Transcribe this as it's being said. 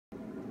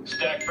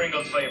Stack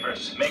Pringles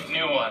flavors. Make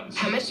new ones.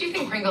 How much do you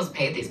think Pringles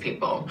paid these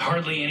people?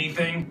 Hardly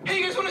anything. Hey,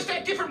 you guys want to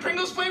stack different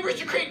Pringles flavors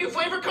to create new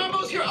flavor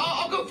combos? Here,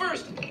 I'll go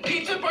first.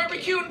 Pizza,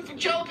 barbecue, and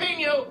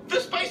jalapeno. The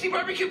spicy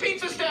barbecue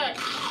pizza stack.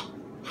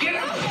 Get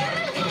out!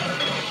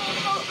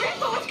 Oh,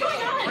 Grandpa, what's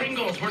going on?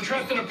 Pringles. We're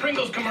trapped in a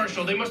Pringles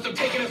commercial. They must have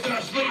taken us in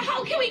our sleep.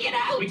 How can we get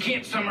out? We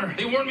can't, Summer.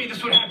 They warned me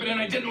this would happen, and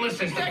I didn't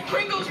listen. Stack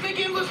Pringles, make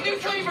endless new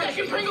flavors.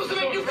 Stacking Pringles to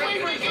make new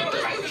flavors.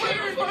 Endless new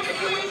flavors.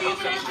 Barbecue, wavy,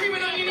 sour cream,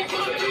 and onion,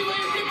 inclusive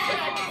 2-layer dip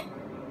stack.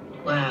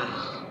 Wow.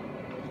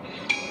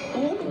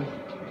 Ooh.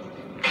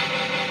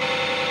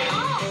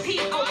 All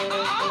people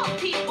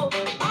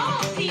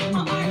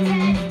are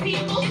dead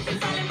people. If you're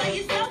silent by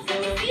yourself, let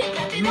me see it.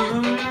 Clap it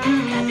up.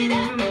 Clap it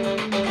up.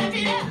 Clap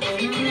it up.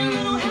 If you need a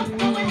little help,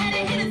 go ahead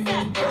and hit us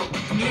up.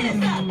 Hit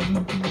us up.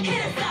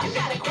 Hit us up. You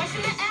got a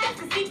question to ask,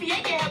 the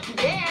CPA can help you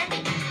there.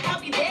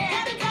 Help you there.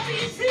 Got a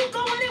W2, go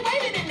on and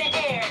wave it in the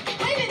air.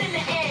 Wave it in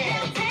the air.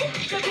 Now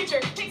take your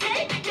picture.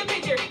 Take your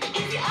picture.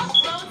 Easy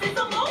uploads is a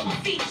mobile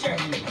feature.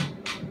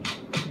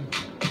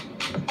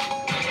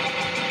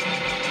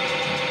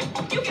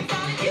 You can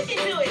follow it, you can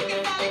do it. You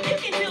can follow it, you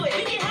can do it.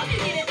 We can help you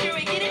get it through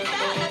it, get it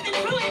found, nothing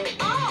through it.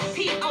 All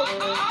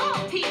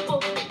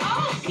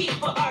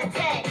people are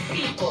tag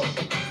people.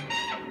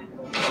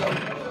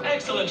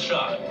 Excellent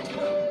shot.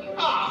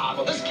 Ah,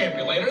 well, this can't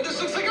be later. This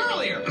looks like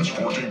earlier. It's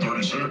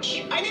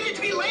 14:36. I need it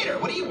to be later.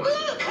 What do you want?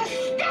 Look, a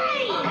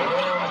stain!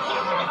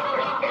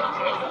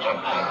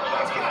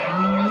 That's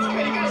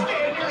good. You gotta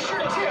stay in your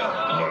shirt,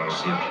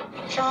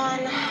 too. John,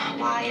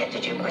 Wyatt,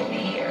 did you bring me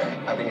here?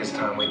 I think it's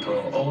time we throw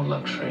an old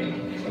luxury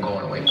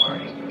going away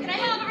party. Can I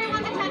have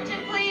everyone's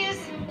attention, please?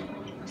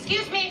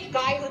 Excuse me,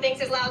 guy who thinks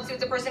his loud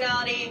suits a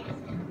personality.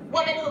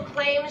 Woman who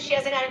claims she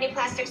hasn't had any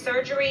plastic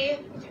surgery.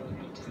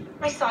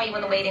 I saw you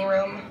in the waiting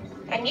room.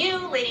 And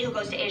you, lady who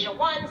goes to Asia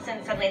once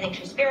and suddenly thinks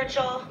she's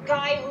spiritual.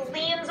 Guy who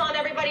leans on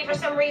everybody for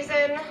some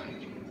reason.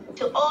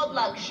 To old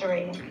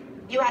luxury.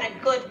 You had a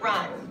good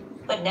run,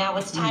 but now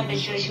it's time to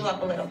zhuzh you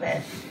up a little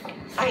bit.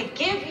 I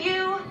give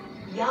you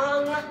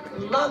young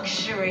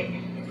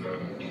luxury.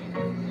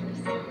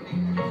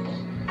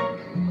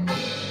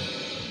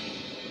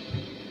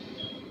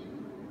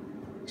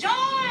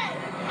 John!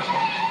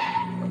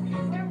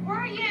 Where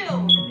were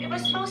you? It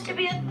was supposed to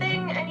be a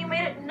thing, and you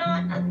made it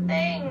not a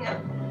thing.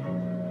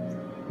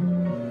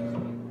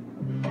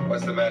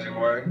 What's the magic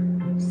word?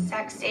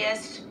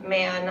 Sexiest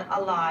man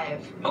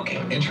alive.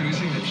 Okay,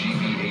 introducing the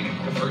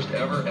GB80, the first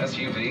ever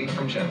SUV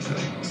from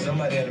Genesis.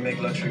 Somebody had to make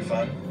luxury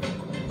fun.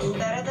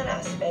 Better than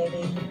us,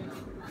 baby.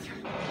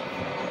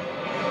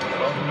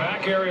 Welcome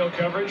back. Aerial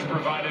coverage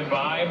provided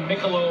by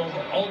Michelob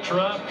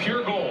Ultra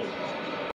Pure Gold.